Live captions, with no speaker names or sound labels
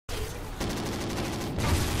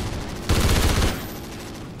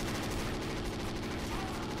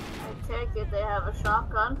take it they have a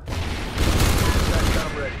shotgun.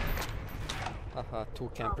 I'm ready. Haha,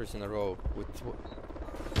 2 campers in a row with...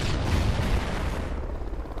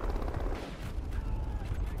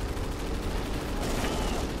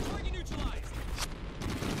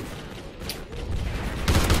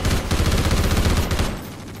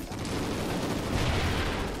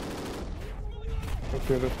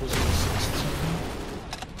 Okay, that was an assist.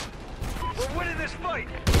 We're winning this fight.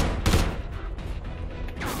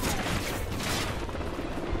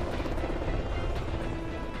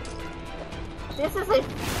 This is a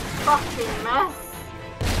fucking mess.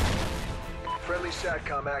 Friendly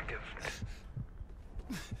SATCOM active.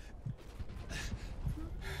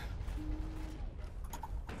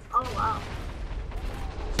 Oh wow.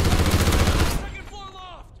 Second floor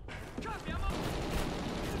loft. Copy, I'm up.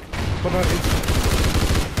 But not it.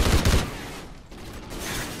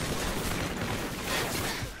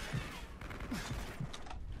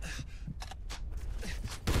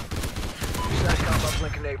 SATCOM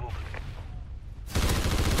uplink enabled.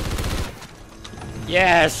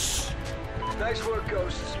 Yes! Nice work,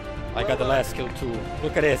 Ghosts. I got the last kill too.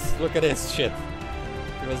 Look at this shit.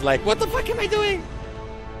 It was like, what the fuck am I doing?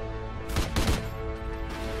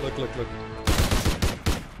 Look.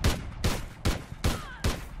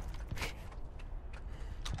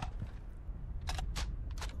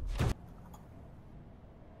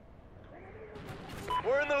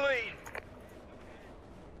 We're in the lead.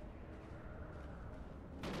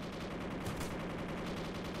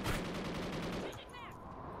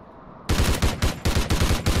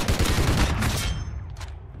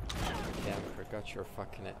 Camper, got your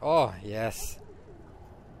fucking... Oh, yes.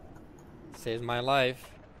 Saved my life.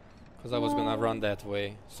 Because I was gonna run that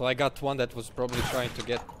way. So I got one that was probably trying to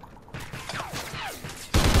get...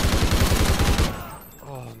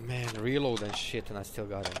 Oh man, reload and shit, and I still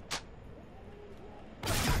got him.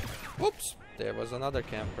 Whoops! There was another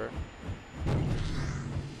camper.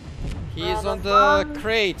 He is on the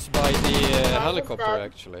crates by the helicopter,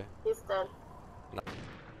 actually. He's dead. No.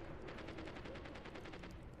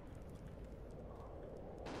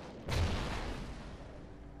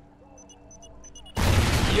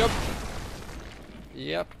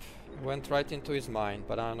 Yep. Went right into his mind,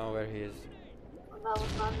 but I don't know where he is. That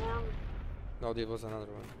was not him. No, there was another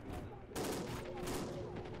one.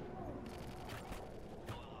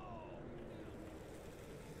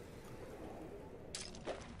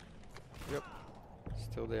 Yep.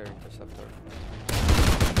 Still there, interceptor.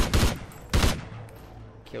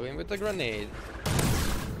 Kill him with the grenade.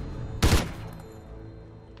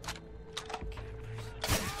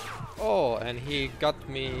 Oh, and he got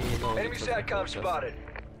me... No, Enemy SATCOM spotted.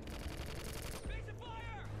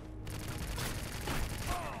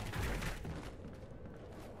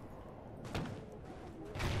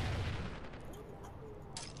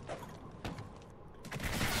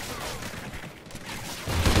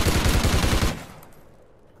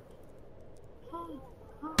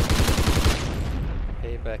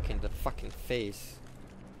 Payback in the fucking face.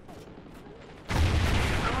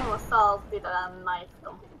 Oh, assaulted and knifed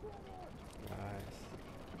them. Nice.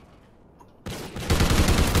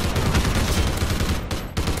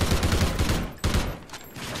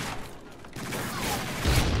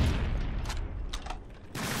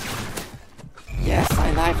 Yes,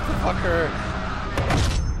 I knifed the fucker!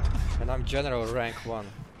 And I'm general rank 1.